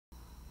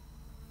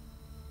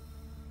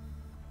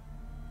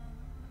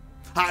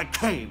I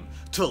came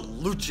to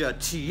Lucha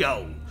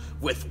TO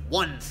with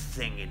one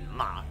thing in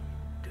mind.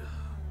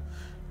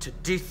 To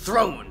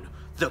dethrone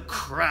the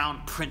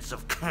Crown Prince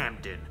of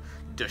Camden,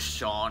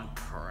 Desean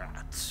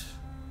Pratt.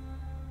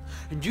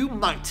 And you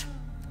might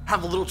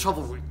have a little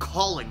trouble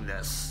recalling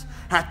this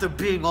after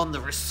being on the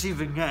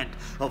receiving end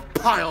of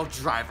pile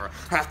driver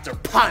after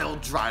pile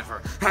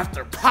driver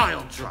after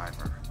pile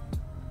driver.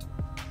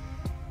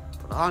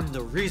 But I'm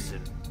the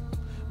reason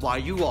why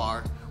you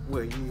are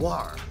where you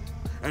are,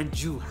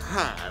 and you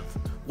have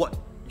what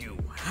you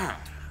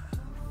have.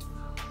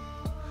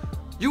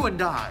 You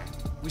and I,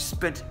 we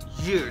spent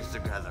years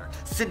together,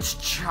 since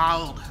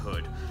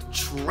childhood,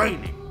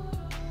 training,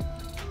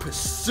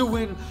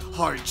 pursuing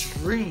our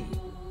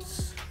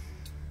dreams.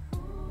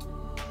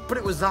 But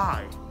it was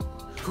I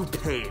who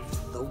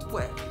paved the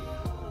way.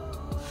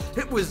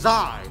 It was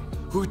I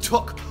who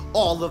took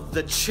all of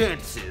the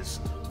chances,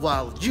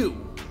 while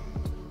you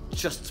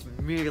just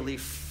merely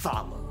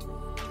followed.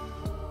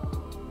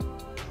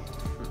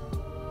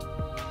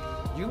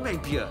 You may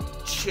be a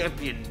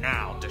champion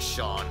now,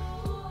 Desean,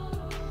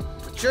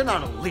 but you're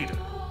not a leader,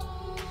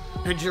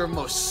 and you're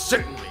most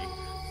certainly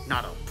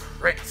not a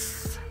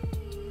prince.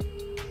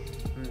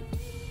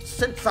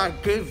 Since I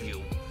gave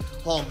you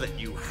all that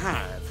you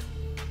have,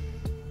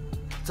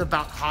 it's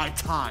about high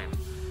time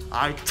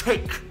I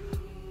take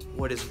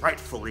what is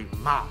rightfully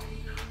mine,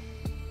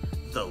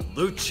 the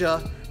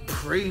Lucha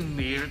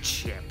Premier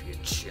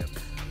Championship.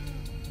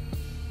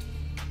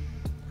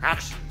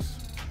 Actions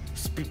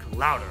speak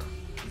louder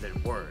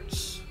than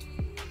words.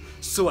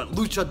 So at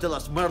Lucha de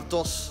los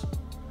Muertos,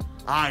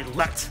 I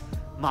let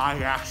my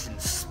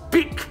actions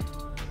speak.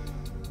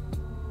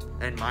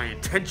 And my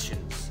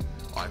intentions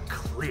are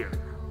clear.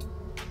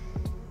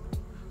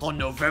 On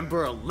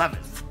November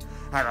 11th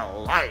at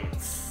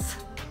Alliance,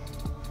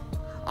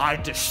 I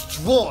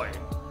destroy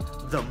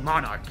the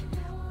monarchy,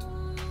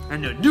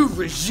 and a new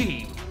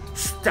regime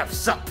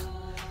steps up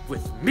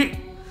with me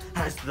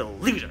as the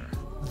leader,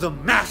 the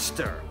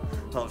master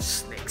of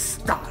snake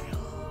style.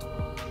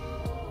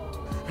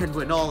 And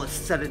when all is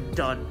said and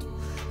done,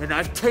 and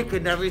I've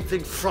taken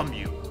everything from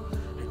you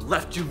and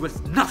left you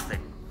with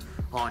nothing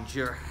on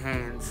your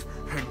hands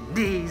and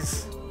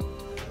knees,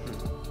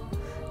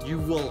 you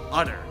will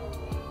utter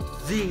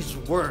these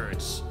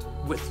words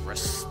with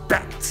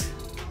respect.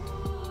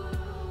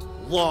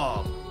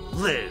 Long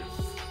live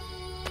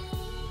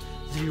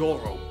the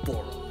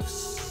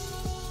Ouroboros.